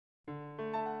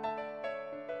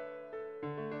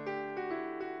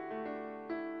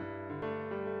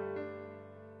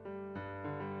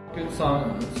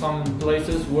Some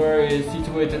places where it's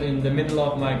situated in the middle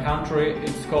of my country.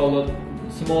 It's called a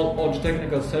small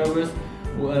technical service,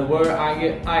 where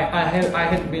I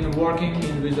had been working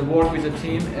with a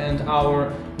team, and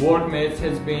our workmates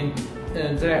has been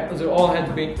they all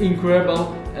had been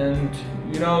incredible, and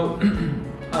you know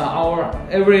our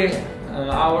area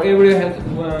has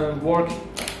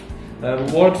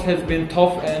work has been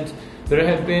tough, and there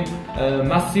have been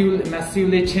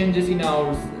massively changes in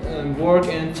our work,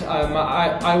 and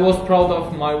I was proud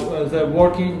of my the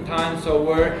working time. So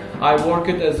where I worked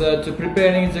as to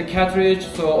preparing the cartridge,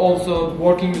 so also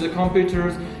working with the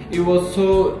computers. It was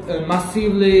so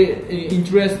massively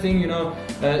interesting. You know,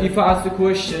 if I ask the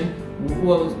question,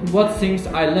 well, what things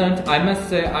I learned, I must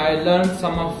say I learned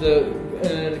some of the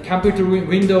computer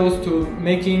windows to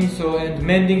making and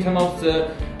mending some of the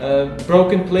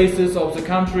broken places of the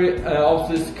country of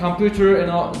this computer,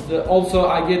 and also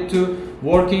I get to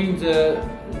working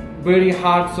very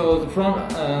hard. So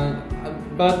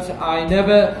but I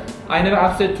never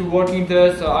upset to working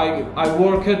there. So I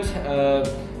work it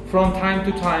from time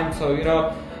to time. So you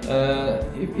know,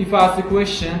 if I ask the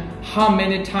question how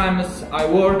many times I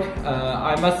work,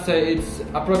 I must say it's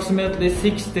approximately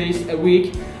 6 days a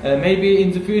week. Maybe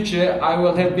in the future I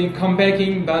will have been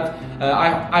comebacking, but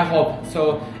I hope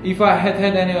so. If I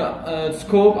had any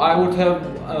scope, I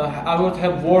would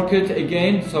have worked it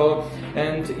again. So,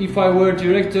 and if I were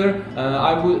director,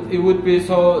 it would be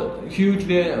so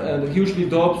hugely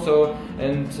dope. So,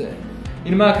 and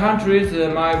in my country,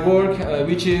 my work,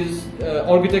 which is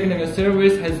technical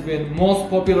service, has been most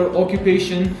popular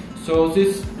occupation. So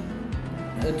this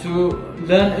to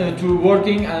learn to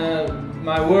working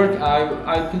my work,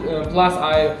 plus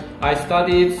I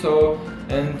studied. So,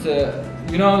 and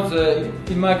you know,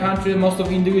 in my country, most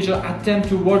of individuals attempt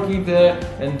to working there,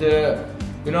 and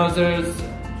you know, there's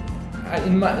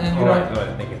in my all right,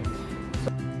 thank you.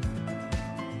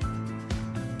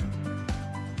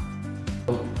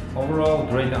 Overall,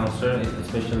 great answer,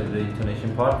 especially the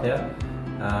intonation part. Yeah,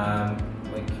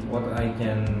 like what I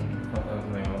can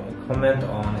comment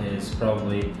on is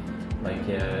probably like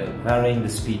varying the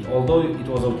speed. Although it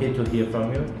was okay to hear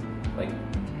from you, like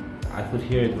I could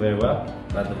hear it very well,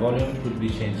 but the volume could be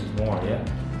changed more. Yeah,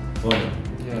 volume.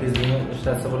 Tezliğini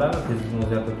işletse bo'ladimi? Tezliğini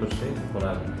o'zgartirib turishsa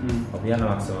bo'ladi. Yana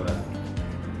maqsa bo'ladi.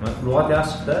 Lug'at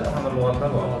yaxshi chiqdi, hamma lug'atlar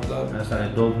bor. Masalan,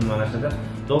 do'bni mana shunda.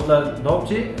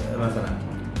 Do'bchi masalan.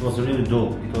 It was really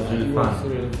dope. It was really fun.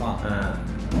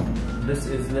 This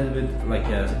is a little bit like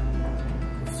a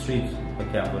street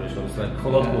vocabulary, so it's like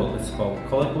colloquial. Yeah. It's called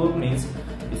colloquial, means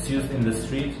it's used in the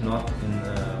street, not in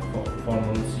a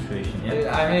formal situation.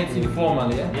 Yeah, I mean it's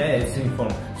informal. Yeah. Yeah, it's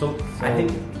informal. So I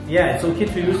think it's okay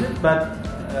to use it, but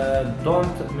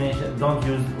don't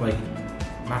use like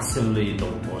massively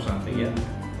dope or something. Yeah.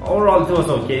 Overall, it was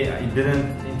okay. It didn't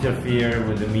interfere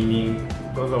with the meaning.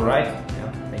 It was alright.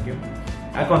 Yeah. Thank you.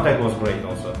 Eye contact was great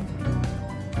also.